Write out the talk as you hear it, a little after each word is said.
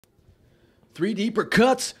Three deeper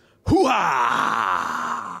cuts.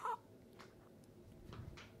 Hoo-ha!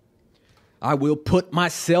 I will put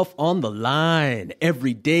myself on the line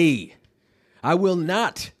every day. I will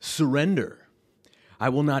not surrender. I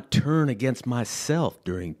will not turn against myself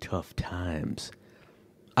during tough times.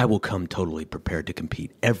 I will come totally prepared to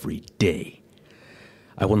compete every day.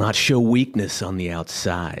 I will not show weakness on the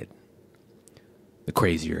outside. The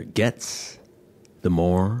crazier it gets, the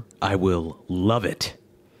more I will love it.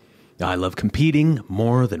 I love competing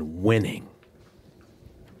more than winning.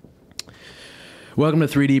 Welcome to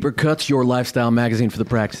Three Deeper Cuts, your lifestyle magazine for the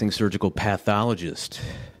practicing surgical pathologist.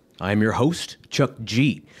 I'm your host, Chuck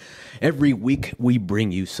G. Every week, we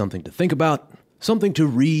bring you something to think about, something to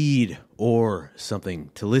read, or something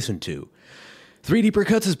to listen to. Three Deeper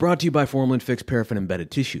Cuts is brought to you by Formalin Fixed Paraffin Embedded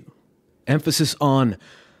Tissue. Emphasis on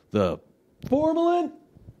the formalin,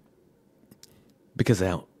 because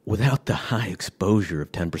without the high exposure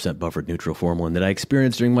of 10% buffered neutral formalin that I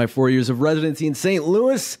experienced during my 4 years of residency in St.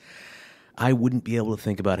 Louis, I wouldn't be able to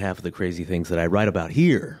think about half of the crazy things that I write about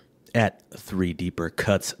here at Three Deeper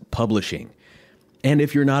Cuts Publishing. And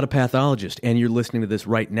if you're not a pathologist and you're listening to this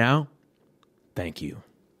right now, thank you.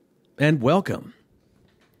 And welcome.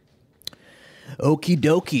 Okie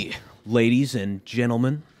dokie, ladies and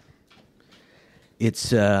gentlemen.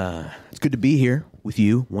 It's good to be here with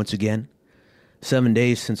you once again. 7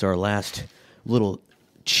 days since our last little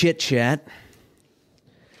chit-chat.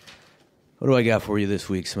 What do I got for you this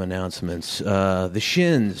week? Some announcements. The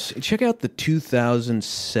Shins. Check out the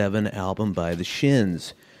 2007 album by The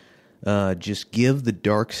Shins. Just give The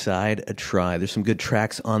Dark Side a try. There's some good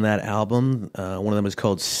tracks on that album. One of them is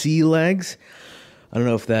called Sea Legs. I don't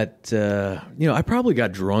know if that, I probably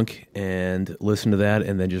got drunk and listened to that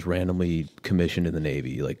and then just randomly commissioned in the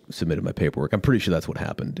Navy, like submitted my paperwork. I'm pretty sure that's what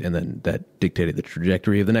happened. And then that dictated the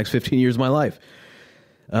trajectory of the next 15 years of my life.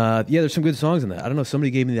 There's some good songs in that. I don't know,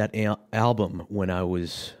 somebody gave me that album when I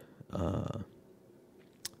was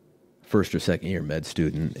first or second year med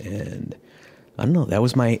student. And I don't know, that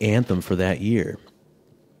was my anthem for that year.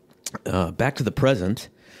 Back to the present.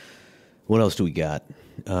 What else do we got?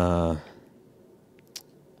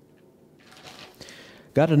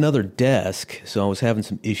 Got another desk, so I was having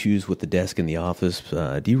some issues with the desk in the office.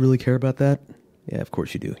 Do you really care about that? Yeah, of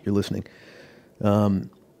course you do. You're listening.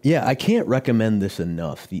 I can't recommend this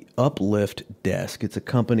enough. The Uplift Desk. It's a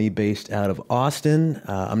company based out of Austin.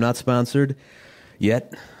 I'm not sponsored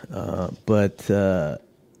yet, but I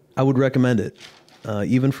would recommend it,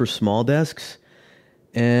 even for small desks.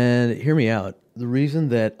 And hear me out. The reason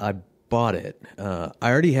that I bought it, I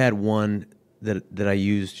already had one that I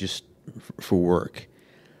used just for work.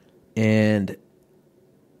 And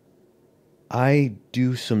I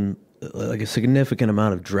do a significant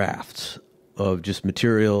amount of drafts of just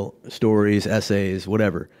material, stories, essays,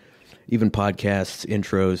 whatever, even podcasts,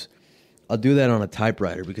 intros. I'll do that on a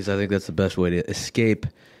typewriter because I think that's the best way to escape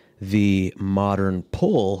the modern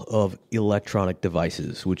pull of electronic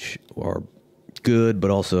devices, which are good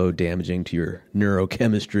but also damaging to your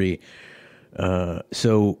neurochemistry.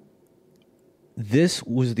 So this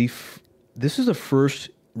is the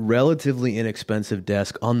first relatively inexpensive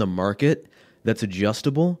desk on the market that's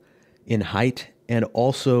adjustable in height and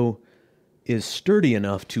also is sturdy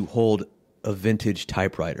enough to hold a vintage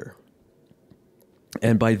typewriter.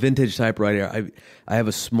 And by vintage typewriter, I have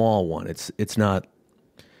a small one. It's not,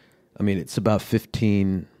 it's about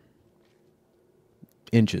 15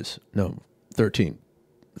 inches. No, 13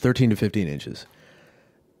 to 15 inches.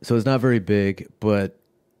 So it's not very big, but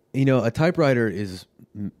a typewriter is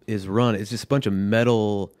run. It's just a bunch of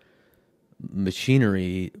metal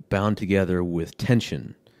machinery bound together with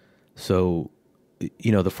tension. So,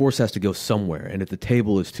 the force has to go somewhere. And if the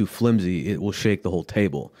table is too flimsy, it will shake the whole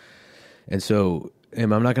table. And so, I'm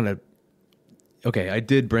not going to... I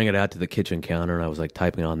did bring it out to the kitchen counter and I was like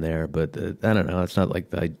typing on there, but I don't know. It's not like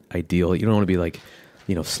the ideal. You don't want to be like,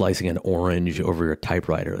 slicing an orange over your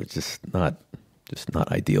typewriter. It's just not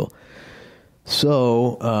ideal.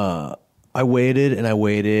 So, I waited and I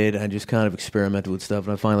waited. I just kind of experimented with stuff,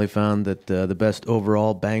 and I finally found that the best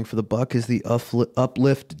overall bang for the buck is the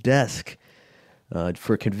Uplift Desk.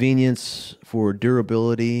 For convenience, for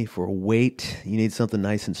durability, for weight, you need something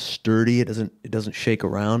nice and sturdy. It doesn't shake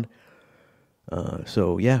around.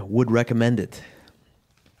 Would recommend it.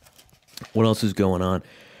 What else is going on?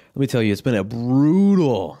 Let me tell you, it's been a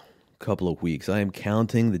brutal couple of weeks. I am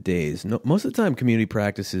counting the days. No, most of the time, community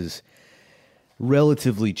practice is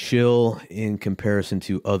relatively chill in comparison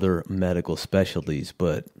to other medical specialties,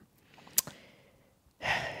 but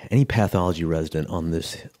any pathology resident on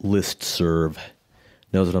this listserv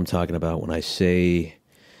knows what I'm talking about when I say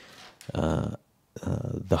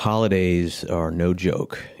the holidays are no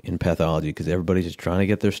joke in pathology because everybody's just trying to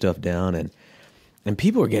get their stuff down, and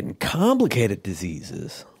people are getting complicated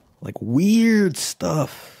diseases, like weird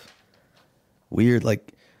stuff, weird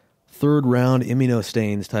like third round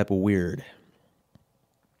immunostains type of weird,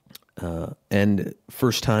 and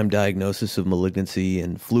first time diagnosis of malignancy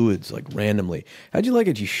and fluids like randomly. How'd you like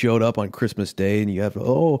it? You showed up on Christmas Day and you have,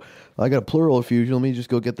 I got a pleural effusion. Let me just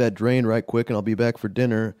go get that drained right quick and I'll be back for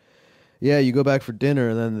dinner. Yeah, you go back for dinner,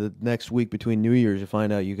 and then the next week between New Year's, you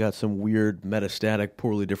find out you got some weird metastatic,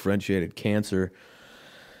 poorly differentiated cancer.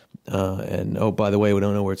 And, by the way, we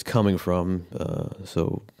don't know where it's coming from.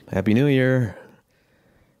 So, Happy New Year.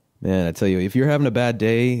 Man, I tell you, if you're having a bad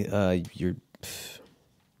day,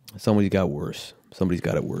 somebody's got worse. Somebody's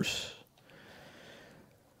got it worse.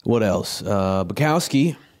 What else?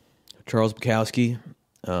 Bukowski, Charles Bukowski.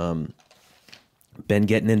 Been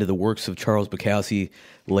getting into the works of Charles Bukowski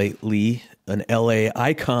lately, an LA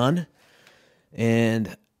icon,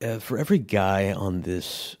 and for every guy on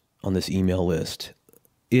this email list,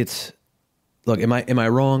 it's look. Am I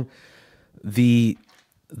wrong? The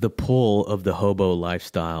pull of the hobo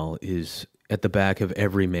lifestyle is at the back of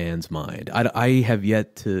every man's mind. I have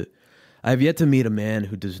yet to meet a man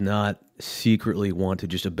who does not secretly want to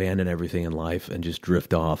just abandon everything in life and just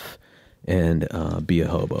drift off and be a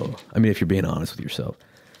hobo. I mean, if you're being honest with yourself.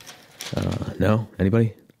 No?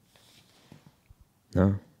 Anybody?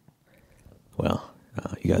 No? Well,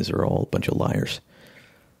 you guys are all a bunch of liars.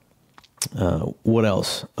 What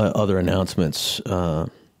else? Other announcements.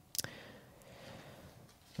 The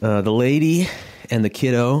lady and the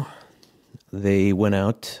kiddo, they went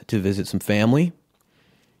out to visit some family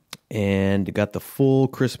and got the full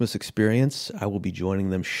Christmas experience. I will be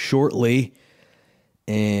joining them shortly.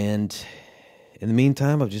 And in the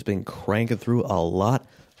meantime, I've just been cranking through a lot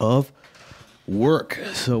of work.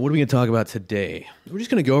 So what are we going to talk about today? We're just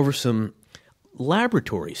going to go over some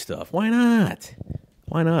laboratory stuff. Why not?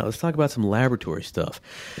 Why not? Let's talk about some laboratory stuff.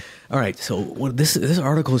 All right, so this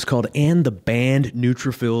article is called "And the Banned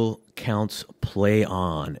Neutrophil Counts Play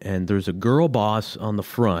On." And there's a girl boss on the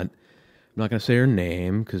front. I'm not going to say her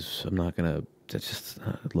name because I'm not going to... That's just,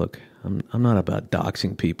 look, I'm not about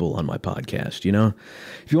doxing people on my podcast, you know?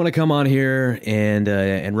 If you want to come on here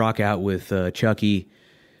and rock out with Chucky,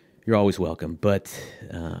 you're always welcome. But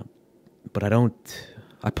I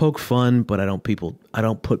poke fun, but I don't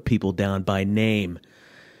put people down by name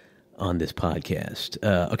on this podcast.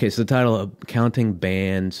 Okay, so the title of Counting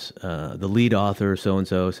Bands, the lead author,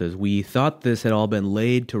 so-and-so, says, "We thought this had all been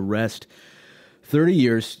laid to rest 30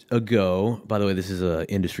 years ago." By the way, this is an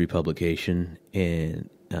industry publication in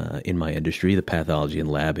my industry, the pathology and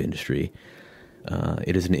lab industry.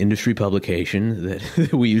 It is an industry publication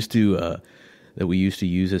that we used to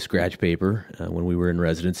use as scratch paper when we were in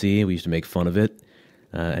residency. We used to make fun of it,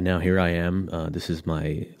 and now here I am. This is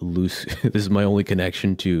my only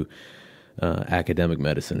connection to academic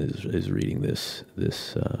medicine is reading this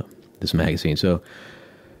magazine. So.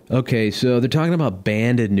 Okay, so they're talking about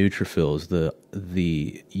banded neutrophils,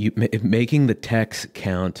 making the text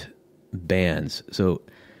count bands. So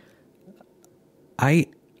I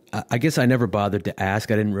guess I never bothered to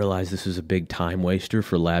ask. I didn't realize this was a big time waster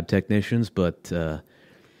for lab technicians, but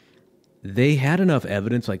they had enough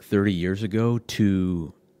evidence like 30 years ago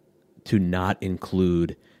to not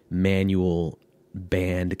include manual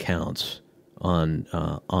band counts on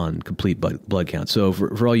complete blood counts. So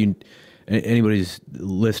for all you... anybody's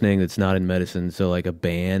listening that's not in medicine, so like a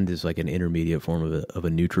band is like an intermediate form of a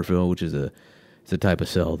neutrophil, which is it's a type of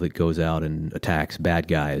cell that goes out and attacks bad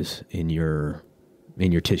guys in your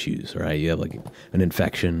tissues, right? You have like an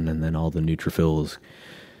infection, and then all the neutrophils,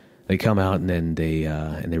 they come out, and then they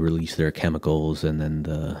release their chemicals, and then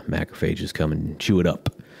the macrophages come and chew it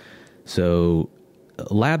up. So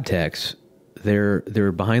lab techs,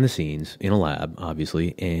 they're behind the scenes in a lab,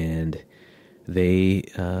 obviously, and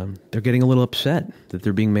they're getting a little upset that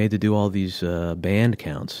they're being made to do all these band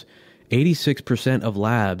counts. 86% of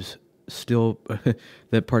labs still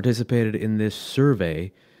that participated in this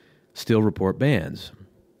survey still report bands.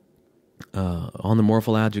 On the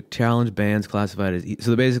morphologic challenge, bands classified as...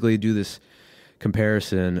 So they basically do this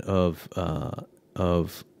comparison of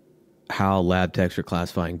how lab techs are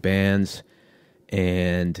classifying bands,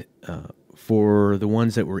 and for the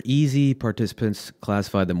ones that were easy, participants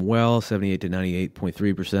classified them well. 78 to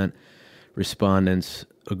 98.3% respondents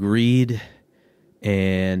agreed.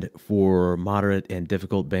 And for moderate and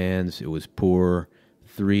difficult bands, it was poor.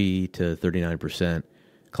 3 to 39%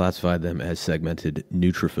 classified them as segmented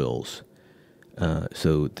neutrophils.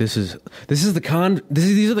 So these are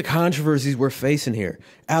the controversies we're facing here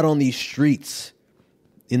out on these streets.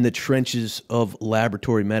 in the trenches of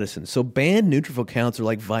laboratory medicine. So banned neutrophil counts are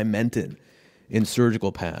like Vimentin in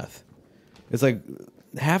surgical path. It's like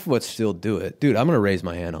half of us still do it. Dude, I'm going to raise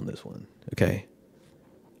my hand on this one, okay?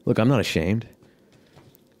 Look, I'm not ashamed.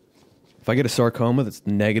 If I get a sarcoma that's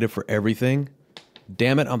negative for everything,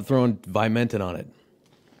 damn it, I'm throwing Vimentin on it.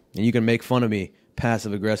 And you can make fun of me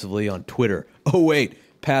passive-aggressively on Twitter. Oh, wait,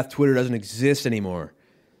 Path Twitter doesn't exist anymore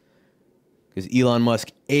because Elon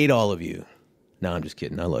Musk ate all of you. No, I'm just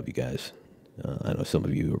kidding. I love you guys. I know some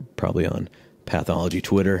of you are probably on Pathology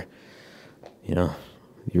Twitter. You know,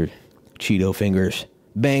 your Cheeto fingers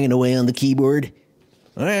banging away on the keyboard.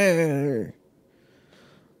 What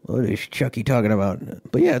is Chucky talking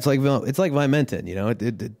about? But yeah, it's like Vimentin. You know,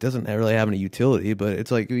 it doesn't really have any utility, but it's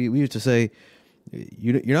like we used to say,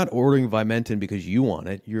 you're not ordering Vimentin because you want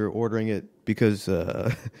it. You're ordering it because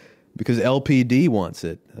LPD wants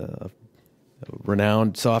it. A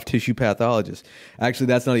renowned soft tissue pathologist. Actually,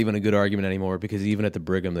 that's not even a good argument anymore because even at the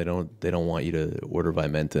Brigham, they don't want you to order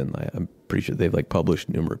Vimentin. I'm pretty sure they've like published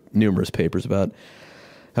numerous papers about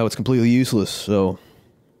how it's completely useless. So,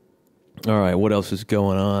 all right, what else is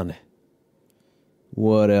going on?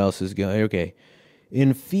 Okay.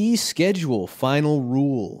 In fee schedule, final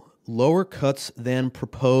rule. Lower cuts than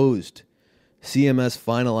proposed. CMS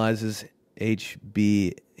finalizes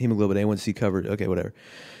HB, hemoglobin A1C coverage. Okay, whatever.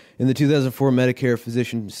 In the 2004 Medicare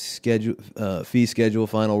physician fee schedule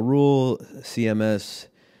final rule, CMS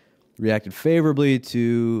reacted favorably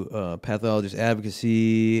to pathologist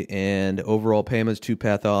advocacy, and overall payments to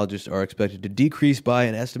pathologists are expected to decrease by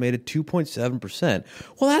an estimated 2.7%.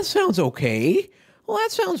 Well, that sounds okay. Well,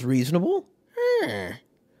 that sounds reasonable.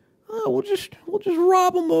 We'll just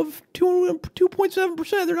rob them of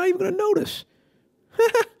 2.7%. They're not even going to notice.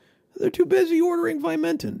 They're too busy ordering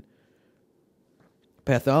Vimentin.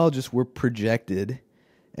 Pathologists were projected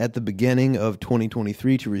at the beginning of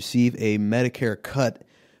 2023 to receive a Medicare cut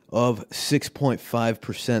of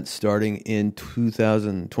 6.5% starting in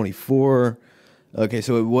 2024. Okay,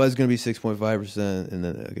 so it was going to be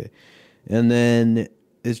 6.5%, and then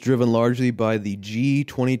it's driven largely by the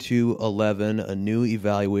G2211, a new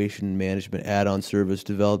evaluation management add-on service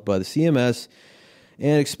developed by the CMS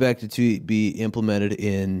and expected to be implemented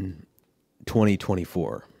in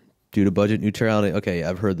 2024 due to budget neutrality. Okay,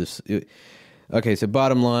 I've heard this. Okay, so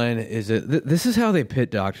bottom line is that this is how they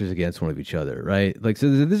pit doctors against one of each other, right? Like, so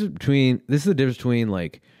this is the difference between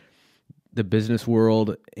like the business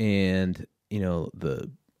world and, you know, the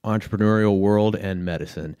entrepreneurial world and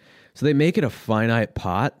medicine. So they make it a finite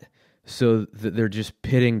pot so that they're just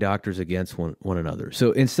pitting doctors against one another.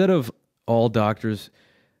 So instead of all doctors,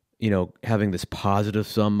 you know, having this positive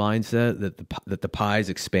sum mindset that the pie is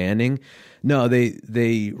expanding, no,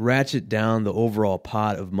 they ratchet down the overall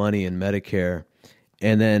pot of money in Medicare,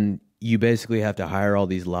 and then you basically have to hire all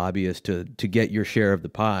these lobbyists to get your share of the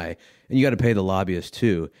pie, and you got to pay the lobbyists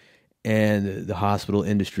too. And the hospital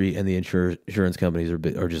industry and the insurance companies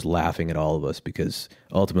are just laughing at all of us because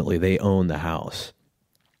ultimately they own the house.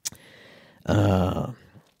 But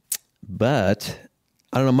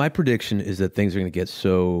I don't know. My prediction is that things are going to get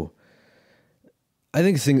so. I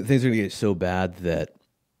think things are going to get so bad that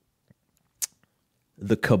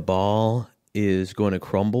the cabal is going to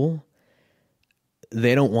crumble.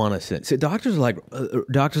 They don't want us in. See, doctors are like the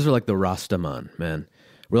Rastaman, man.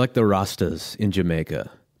 We're like the Rastas in Jamaica,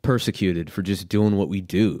 persecuted for just doing what we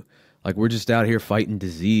do. Like, we're just out here fighting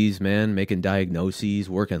disease, man, making diagnoses,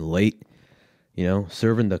 working late, you know,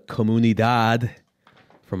 serving the comunidad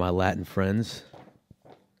for my Latin friends.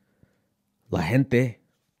 La gente,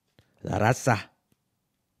 la raza.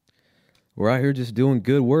 We're out here just doing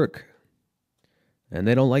good work. And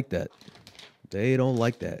they don't like that. They don't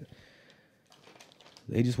like that.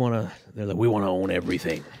 They just want to, they're like, we want to own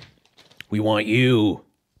everything. We want you.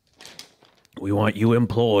 We want you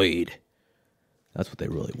employed. That's what they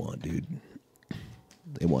really want, dude.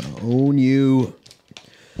 They want to own you.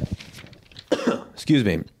 Excuse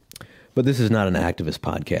me. But this is not an activist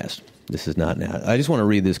podcast. This is not now. I just want to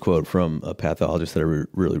read this quote from a pathologist that I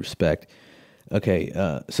really respect. Okay,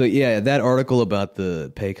 so yeah, that article about the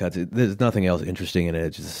pay cuts, there's nothing else interesting in it.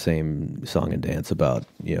 It's just the same song and dance about,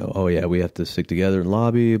 you know, oh yeah, we have to stick together and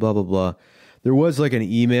lobby, blah, blah, blah. There was like an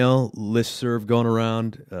email listserv going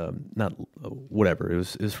around, not whatever. It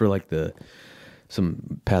was for like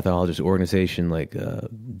some pathologist organization, like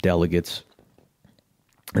delegates.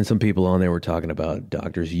 And some people on there were talking about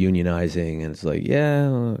doctors unionizing, and it's like, yeah,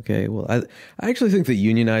 okay. Well, I actually think that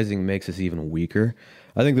unionizing makes us even weaker.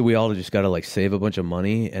 I think that we all just got to like save a bunch of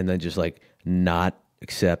money and then just like not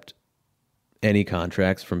accept any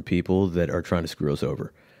contracts from people that are trying to screw us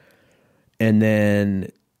over. And then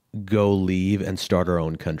go leave and start our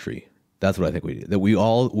own country. That's what I think we do. That we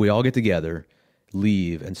all get together,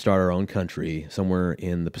 leave and start our own country somewhere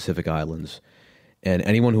in the Pacific Islands. And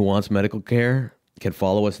anyone who wants medical care can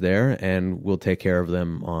follow us there, and we'll take care of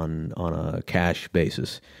them on a cash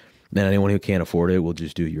basis. And anyone who can't afford it will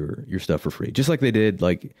just do your stuff for free, just like they did,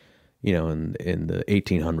 like, you know, in the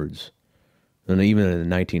 1800s, and even in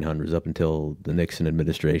the 1900s up until the Nixon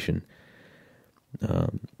administration.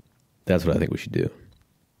 That's what I think we should do.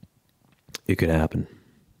 It could happen.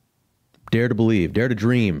 Dare to believe, dare to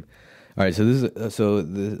dream. All right, so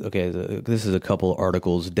this is a couple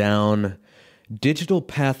articles down. Digital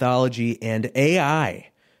pathology and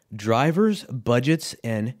AI, drivers, budgets,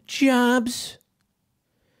 and jobs.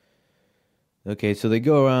 Okay, so they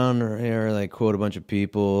go around here, they quote a bunch of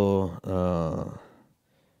people,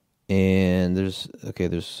 and there's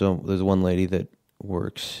one lady that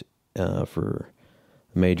works for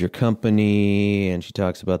a major company, and she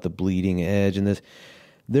talks about the bleeding edge and this.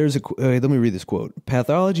 Let me read this quote.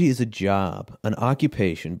 Pathology is a job, an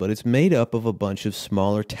occupation, but it's made up of a bunch of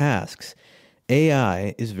smaller tasks.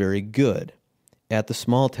 AI is very good at the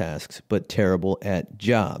small tasks, but terrible at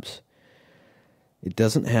jobs. It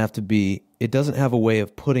doesn't have a way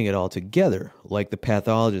of putting it all together like the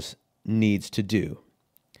pathologist needs to do.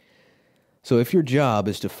 So if your job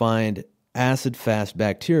is to find acid-fast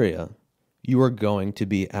bacteria, you are going to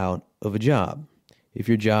be out of a job. If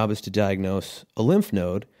your job is to diagnose a lymph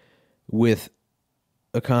node with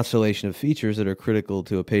a constellation of features that are critical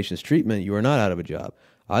to a patient's treatment, you are not out of a job.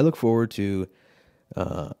 I look forward to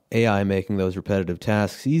AI making those repetitive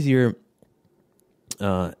tasks easier,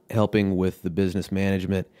 helping with the business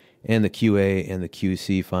management and the QA and the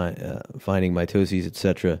QC finding mitoses,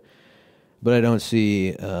 etc. But I don't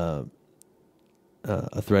see a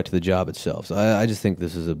threat to the job itself. So I just think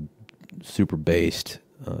this is a super based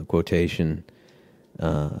quotation.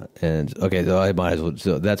 And okay, so I might as well.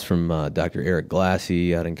 So that's from Dr. Eric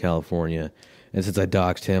Glassy out in California. And since I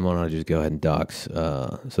doxed him, why don't I just go ahead and dox?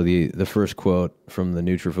 So the first quote from the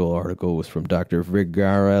Neutrophil article was from Dr.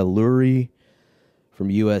 Vergara Lurie from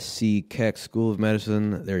USC Keck School of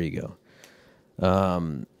Medicine. There you go.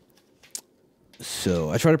 So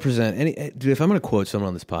I try to present dude, if I'm going to quote someone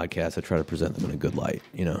on this podcast, I try to present them in a good light.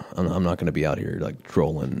 You know, I'm not going to be out here like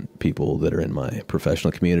trolling people that are in my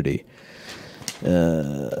professional community.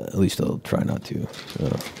 At least I'll try not to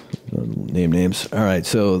name names. All right,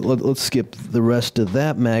 so let's skip the rest of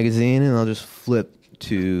that magazine, and I'll just flip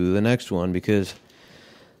to the next one, because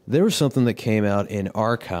there was something that came out in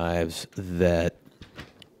Archives that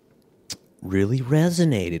really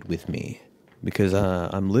resonated with me, because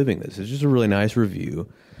I'm living this. It's just a really nice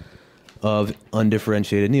review of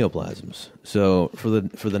undifferentiated neoplasms. So for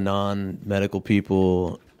the non-medical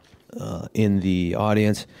people in the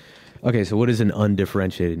audience. Okay, so what is an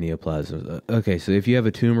undifferentiated neoplasm? Okay, so if you have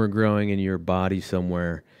a tumor growing in your body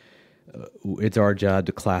somewhere, it's our job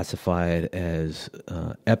to classify it as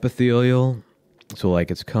epithelial. So like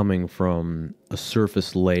it's coming from a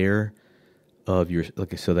surface layer of your,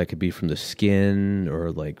 like, so that could be from the skin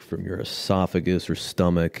or like from your esophagus or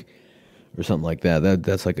stomach or something like that.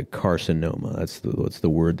 That's like a carcinoma. That's the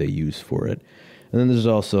word they use for it. And then there's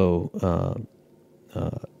also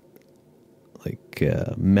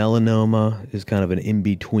melanoma is kind of an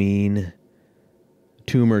in-between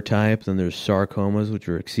tumor type. Then there's sarcomas, which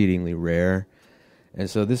are exceedingly rare. And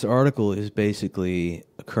so this article is basically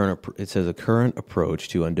it says a current approach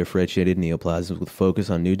to undifferentiated neoplasms with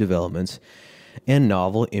focus on new developments and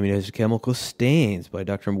novel immunohistochemical stains by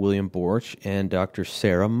Dr. William Borch and Dr.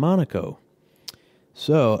 Sarah Monaco.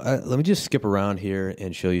 So let me just skip around here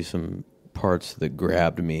and show you some parts that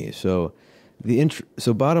grabbed me. So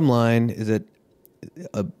bottom line is that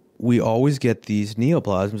we always get these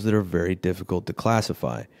neoplasms that are very difficult to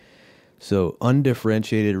classify. So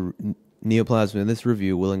undifferentiated neoplasm in this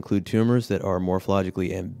review will include tumors that are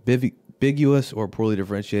morphologically ambiguous or poorly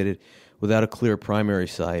differentiated without a clear primary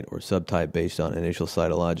site or subtype based on initial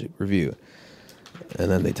cytologic review.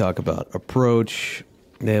 And then they talk about approach.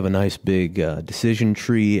 They have a nice big decision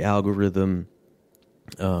tree algorithm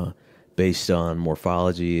based on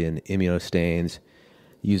morphology and immunostains,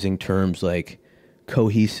 using terms like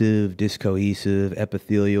cohesive, discohesive,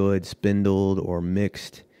 epithelioid, spindled, or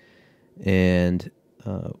mixed. And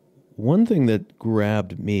one thing that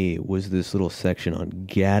grabbed me was this little section on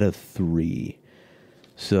GATA3.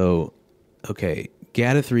 So, okay,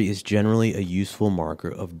 GATA3 is generally a useful marker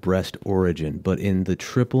of breast origin, but in the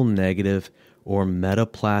triple negative or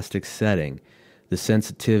metaplastic setting, the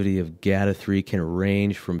sensitivity of GATA3 can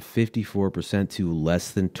range from 54% to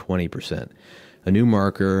less than 20%. A new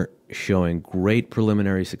marker showing great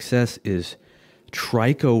preliminary success is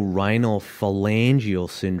trichorhinal phalangeal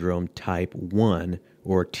syndrome type 1,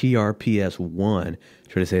 or TRPS1,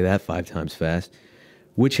 try to say that 5 times fast,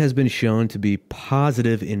 which has been shown to be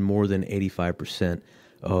positive in more than 85%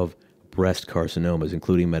 of breast carcinomas,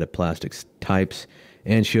 including metaplastic types,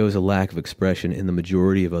 and shows a lack of expression in the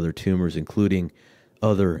majority of other tumors, including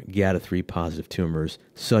other GATA3 positive tumors,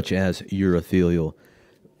 such as urothelial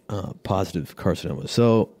positive carcinoma.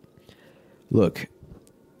 So, look,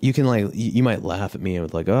 you might laugh at me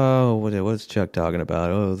and like, oh, what's Chuck talking about?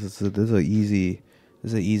 Oh, this is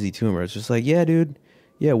an easy tumor. It's just like, yeah, dude,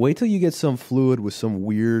 yeah. Wait till you get some fluid with some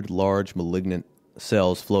weird, large, malignant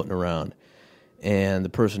cells floating around, and the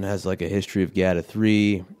person has like a history of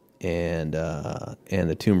GATA3, and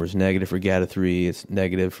the tumor's negative for GATA3. It's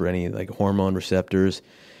negative for any like hormone receptors.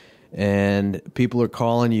 And people are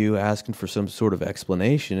calling you asking for some sort of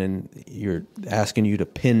explanation, and you're asking you to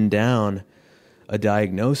pin down a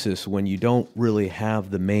diagnosis when you don't really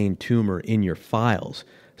have the main tumor in your files.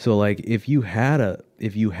 So like if you had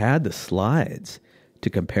the slides to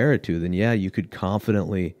compare it to, then yeah, you could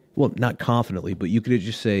confidently, well, not confidently, but you could at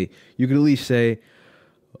least say,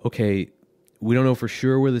 okay, we don't know for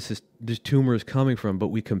sure where this tumor is coming from, but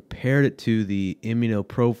we compared it to the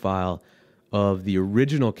immunoprofile of the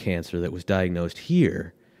original cancer that was diagnosed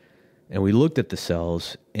here, and we looked at the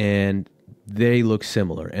cells, and they look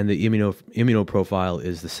similar, and the immunoprofile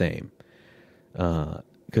is the same.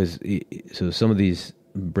 Because so some of these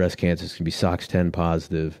breast cancers can be SOX10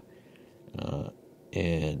 positive,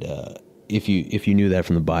 and if you knew that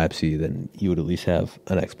from the biopsy, then you would at least have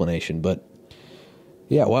an explanation. But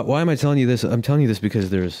yeah, why am I telling you this? I'm telling you this because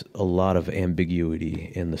there's a lot of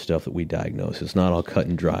ambiguity in the stuff that we diagnose. It's not all cut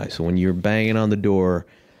and dry. So when you're banging on the door,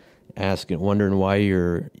 wondering why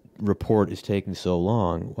your report is taking so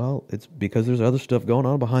long, well, it's because there's other stuff going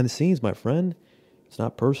on behind the scenes, my friend. It's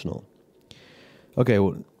not personal. Okay,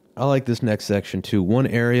 well, I like this next section too. One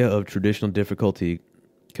area of traditional difficulty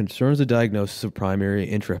concerns the diagnosis of primary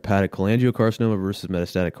intrahepatic cholangiocarcinoma versus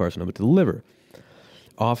metastatic carcinoma to the liver.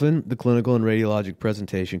 Often, the clinical and radiologic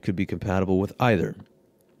presentation could be compatible with either,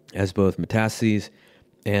 as both metastases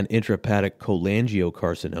and intrahepatic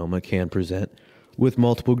cholangiocarcinoma can present with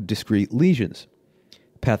multiple discrete lesions.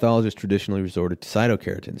 Pathologists traditionally resorted to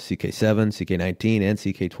cytokeratin, CK7, CK19, and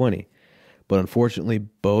CK20. But unfortunately,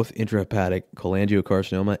 both intrahepatic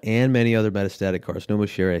cholangiocarcinoma and many other metastatic carcinomas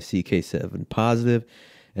share a CK7 positive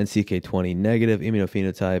and CK20 negative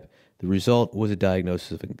immunophenotype. The result was a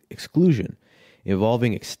diagnosis of exclusion,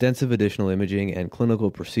 involving extensive additional imaging and clinical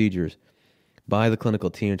procedures by the clinical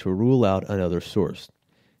team to rule out another source.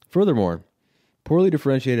 Furthermore, poorly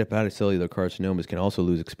differentiated hepatocellular carcinomas can also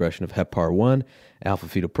lose expression of HepAR1,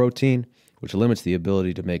 alpha-fetoprotein, which limits the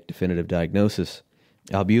ability to make definitive diagnosis.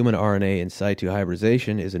 Albumin RNA in situ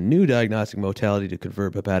hybridization is a new diagnostic modality to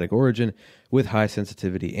convert hepatic origin with high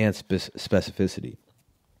sensitivity and specificity.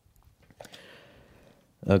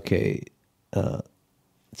 Okay,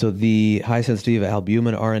 so the high sensitivity of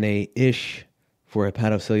albumin RNA-ish for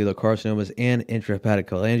hepatocellular carcinomas and intrahepatic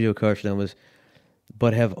cholangiocarcinomas,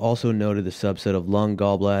 but have also noted the subset of lung,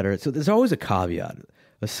 gallbladder. So there's always a caveat.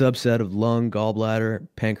 A subset of lung, gallbladder,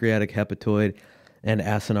 pancreatic hepatoid, and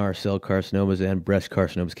acinar cell carcinomas and breast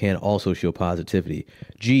carcinomas can also show positivity.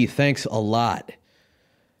 Gee, thanks a lot.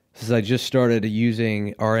 Since I just started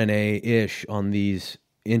using RNA-ish on these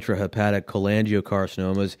intrahepatic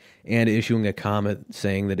cholangiocarcinomas and issuing a comment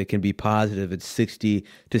saying that it can be positive at 60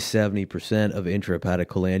 to 70% of intrahepatic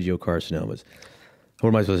cholangiocarcinomas. What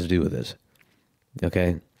am I supposed to do with this?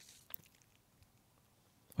 Okay.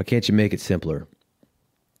 Why can't you make it simpler?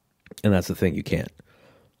 And that's the thing, you can't.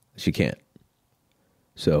 She can't.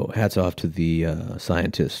 So hats off to the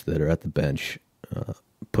scientists that are at the bench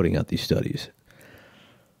putting out these studies.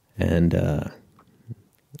 And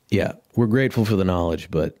yeah, we're grateful for the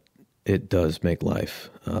knowledge, but it does make life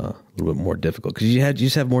a little bit more difficult because you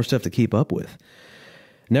just have more stuff to keep up with.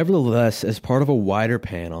 Nevertheless, as part of a wider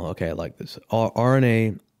panel, okay, I like this,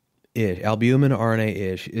 albumin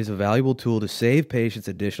RNA-ish is a valuable tool to save patients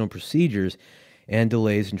additional procedures and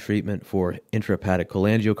delays in treatment for intrahepatic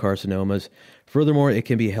cholangiocarcinomas. Furthermore, it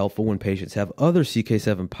can be helpful when patients have other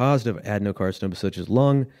CK7 positive adenocarcinomas such as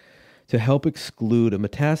lung to help exclude a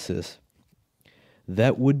metastasis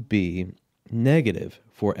that would be negative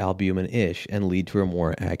for albumin-ish and lead to a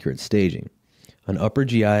more accurate staging. An upper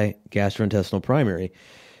GI gastrointestinal primary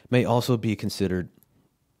may also be considered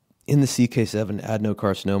in the CK7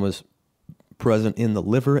 adenocarcinomas present in the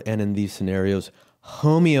liver, and in these scenarios,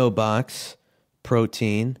 homeobox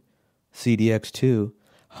protein, CDX2,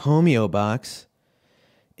 homeobox,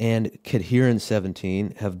 and cadherin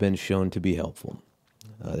 17 have been shown to be helpful.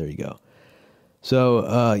 There you go.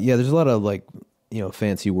 So, yeah, there's a lot of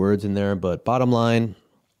fancy words in there, but bottom line,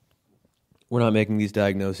 we're not making these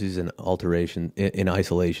diagnoses in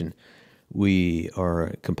isolation. We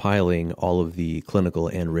are compiling all of the clinical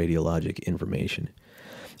and radiologic information.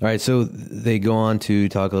 All right, so they go on to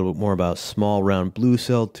talk a little bit more about small round blue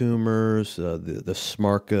cell tumors, the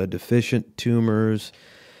SMARCA deficient tumors,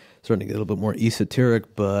 starting to get a little bit more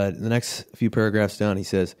esoteric, but in the next few paragraphs down, he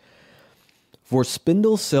says, for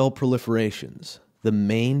spindle cell proliferations, the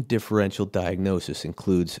main differential diagnosis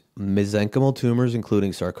includes mesenchymal tumors,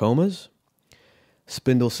 including sarcomas,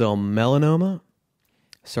 spindle cell melanoma,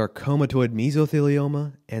 sarcomatoid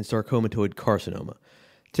mesothelioma, and sarcomatoid carcinoma.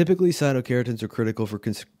 Typically, cytokeratins are critical for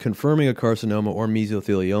confirming a carcinoma or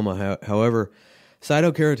mesothelioma. However,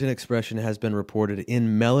 cytokeratin expression has been reported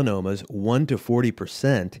in melanomas 1 to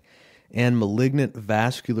 40% and malignant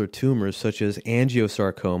vascular tumors such as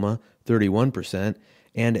angiosarcoma 31%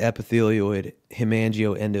 and epithelioid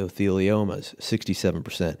hemangioendotheliomas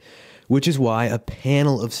 67%, which is why a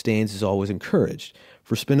panel of stains is always encouraged.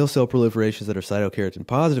 For spindle cell proliferations that are cytokeratin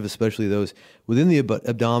positive, especially those within the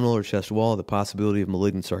abdominal or chest wall, the possibility of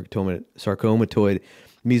malignant sarcomatoid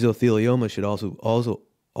mesothelioma should also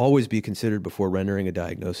always be considered before rendering a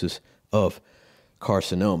diagnosis of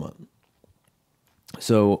carcinoma.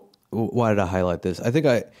 So why did I highlight this? I think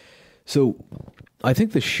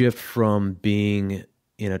the shift from being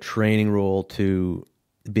in a training role to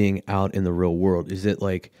being out in the real world is that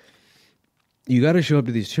you got to show up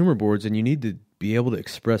to these tumor boards and you need to be able to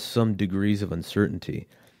express some degrees of uncertainty.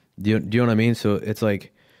 Do you know what I mean? So it's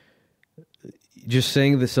like just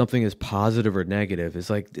saying that something is positive or negative is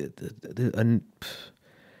like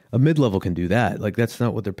a mid-level can do that. That's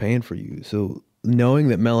not what they're paying for you. So knowing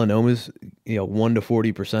that melanomas, 1 to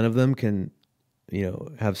 40% of them can,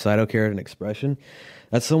 have cytokeratin expression,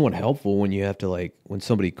 that's somewhat helpful when you have to when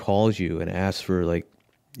somebody calls you and asks for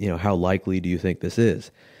how likely do you think this is?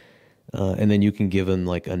 And then you can give them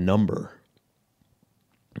a number.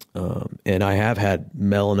 And I have had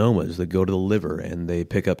melanomas that go to the liver and they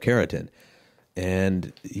pick up keratin.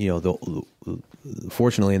 And,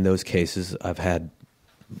 fortunately in those cases, I've had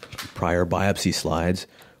prior biopsy slides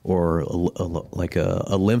or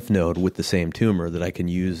a lymph node with the same tumor that I can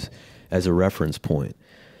use as a reference point.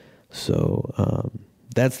 So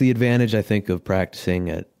that's the advantage, I think, of practicing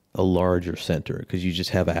at a larger center because you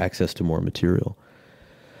just have access to more material.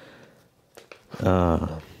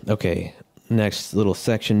 Okay, next little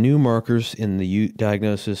section, new markers in the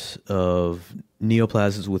diagnosis of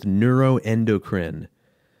neoplasms with neuroendocrine.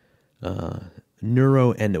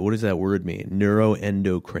 What does that word mean?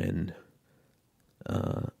 Neuroendocrine.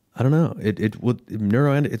 I don't know.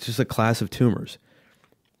 It's just a class of tumors.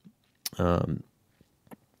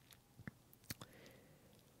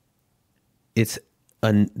 These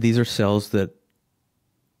are cells that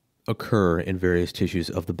occur in various tissues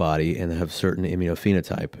of the body and have certain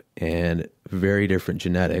immunophenotype and very different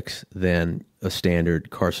genetics than a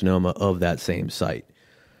standard carcinoma of that same site.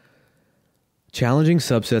 Challenging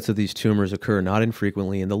subsets of these tumors occur not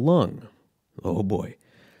infrequently in the lung. Oh boy.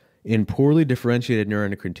 In poorly differentiated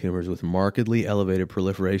neuroendocrine tumors with markedly elevated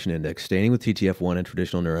proliferation index, staining with TTF1 and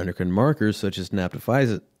traditional neuroendocrine markers such as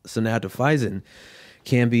synaptophysin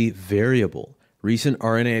can be variable. Recent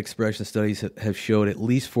RNA expression studies have showed at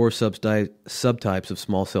least 4 subtypes of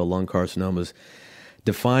small cell lung carcinomas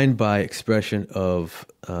defined by expression of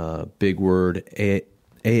big word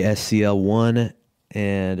ASCL1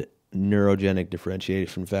 and neurogenic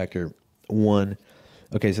differentiation factor 1.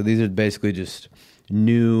 Okay, so these are basically just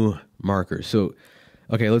new markers. So,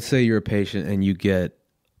 okay, let's say you're a patient and you get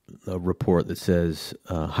a report that says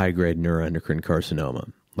high-grade neuroendocrine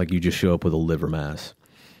carcinoma. You just show up with a liver mass.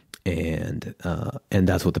 And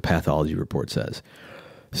that's what the pathology report says.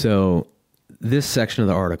 So this section of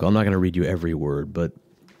the article, I'm not going to read you every word, but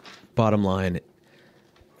bottom line,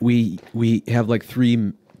 we have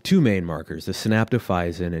two main markers, the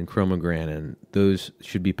synaptophysin and chromogranin. Those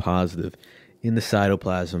should be positive in the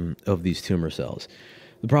cytoplasm of these tumor cells.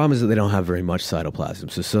 The problem is that they don't have very much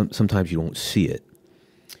cytoplasm, so sometimes you won't see it.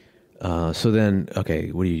 So then,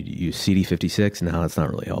 okay, what do you use? CD56? No, that's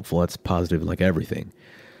not really helpful. That's positive in everything.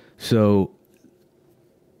 So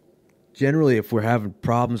generally, if we're having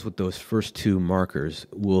problems with those first two markers,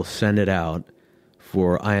 we'll send it out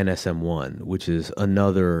for INSM1, which is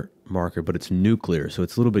another marker, but it's nuclear, so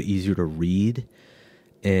it's a little bit easier to read,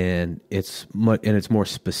 and it's more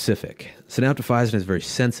specific. Synaptophysin is very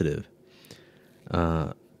sensitive,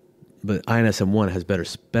 but INSM1 has better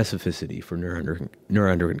specificity for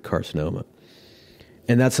neuroendocrine carcinoma,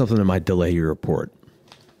 and that's something that might delay your report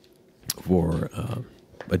for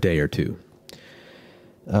a day or two.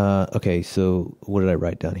 Okay, so what did I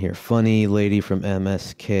write down here? Funny lady from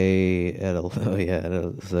MSK at a, oh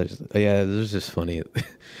yeah, it was just funny.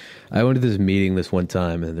 I went to this meeting this one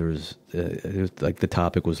time, and it was like the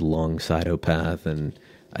topic was lung cytopath, and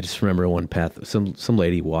I just remember one path. Some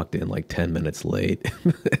lady walked in like 10 minutes late,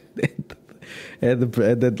 and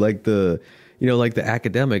then like like the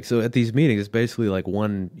academic. So at these meetings, it's basically like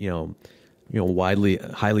one widely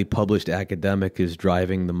highly published academic is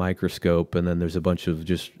driving the microscope, and then there's a bunch of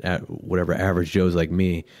just whatever average Joes like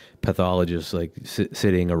me, pathologists like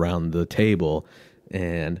sitting around the table,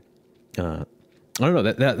 and I don't know,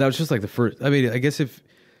 that was just like the first. I mean, I guess if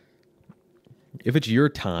it's your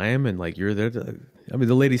time and like you're there, I mean,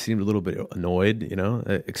 the lady seemed a little bit annoyed,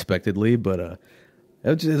 expectedly, but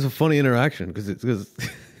it was a funny interaction because it's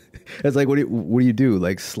it's like what do you do?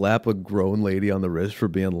 Like slap a grown lady on the wrist for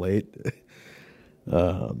being late?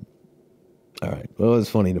 All right. Well, it's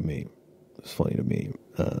funny to me.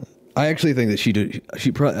 I actually think that she did.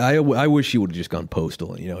 I wish she would have just gone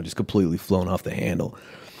postal and just completely flown off the handle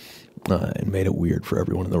and made it weird for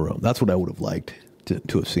everyone in the room. That's what I would have liked to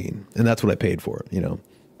have seen, and that's what I paid for it. It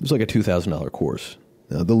was like a $2,000 course.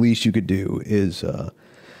 The least you could do is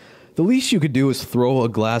throw a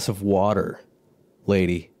glass of water,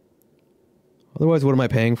 lady. Otherwise, what am I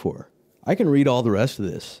paying for? I can read all the rest of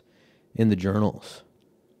this in the journals.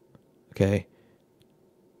 Okay?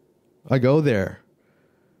 I go there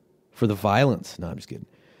for the violence. No, I'm just kidding.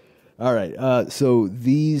 All right. So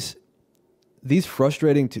these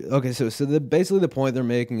frustrating... okay, so basically the point they're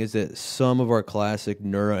making is that some of our classic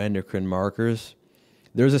neuroendocrine markers,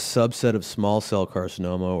 there's a subset of small cell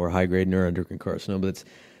carcinoma or high-grade neuroendocrine carcinoma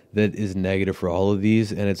that is negative for all of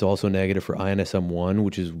these, and it's also negative for INSM1,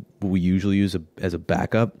 which is what we usually use as a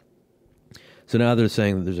backup. So now they're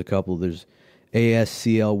saying that there's a couple. There's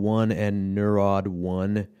ASCL1 and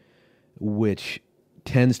NEUROD1, which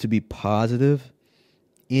tends to be positive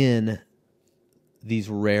in these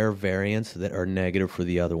rare variants that are negative for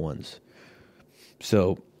the other ones.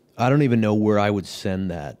 So I don't even know where I would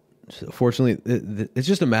send that. So fortunately, it's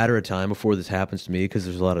just a matter of time before this happens to me because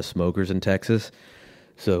there's a lot of smokers in Texas.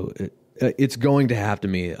 So it's going to happen to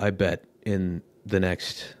me, I bet, in the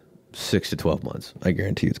next 6 to 12 months. I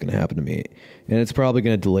guarantee it's going to happen to me. And it's probably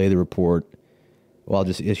going to delay the report. Well, I'll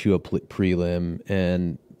just issue a prelim,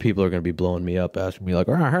 and people are going to be blowing me up, asking me like,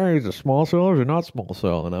 hey, is it small cell or is it not small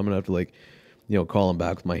cell? And I'm going to have to like, call them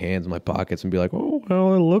back with my hands in my pockets and be like, oh,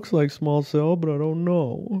 well, it looks like small cell, but I don't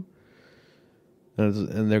know.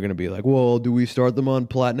 And they're going to be like, well, do we start them on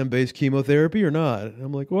platinum-based chemotherapy or not? And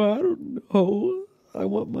I'm like, well, I don't know. I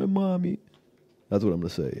want my mommy. That's what I'm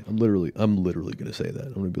going to say. I'm literally going to say that.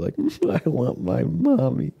 I'm going to be like, I want my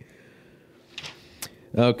mommy.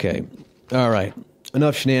 Okay. All right.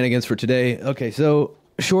 Enough shenanigans for today. Okay, so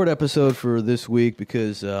short episode for this week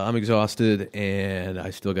because I'm exhausted and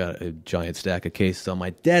I still got a giant stack of cases on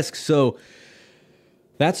my desk. So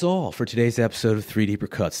that's all for today's episode of 3 Deeper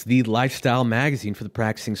Cuts, the lifestyle magazine for the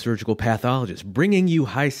practicing surgical pathologist, bringing you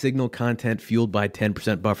high-signal content fueled by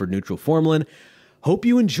 10% buffered neutral formalin. Hope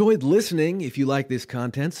you enjoyed listening. If you like this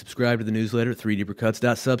content, subscribe to the newsletter at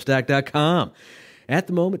 3deepercuts.substack.com. At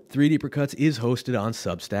the moment, 3 Deeper Cuts is hosted on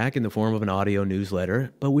Substack in the form of an audio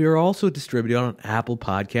newsletter, but we are also distributed on Apple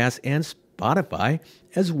Podcasts and Spotify,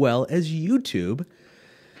 as well as YouTube,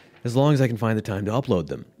 as long as I can find the time to upload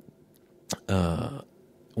them.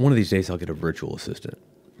 One of these days, I'll get a virtual assistant.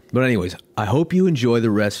 But anyways, I hope you enjoy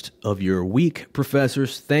the rest of your week,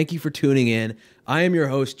 professors. Thank you for tuning in. I am your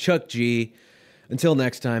host, Chuck G. Until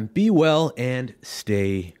next time, be well and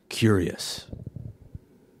stay curious.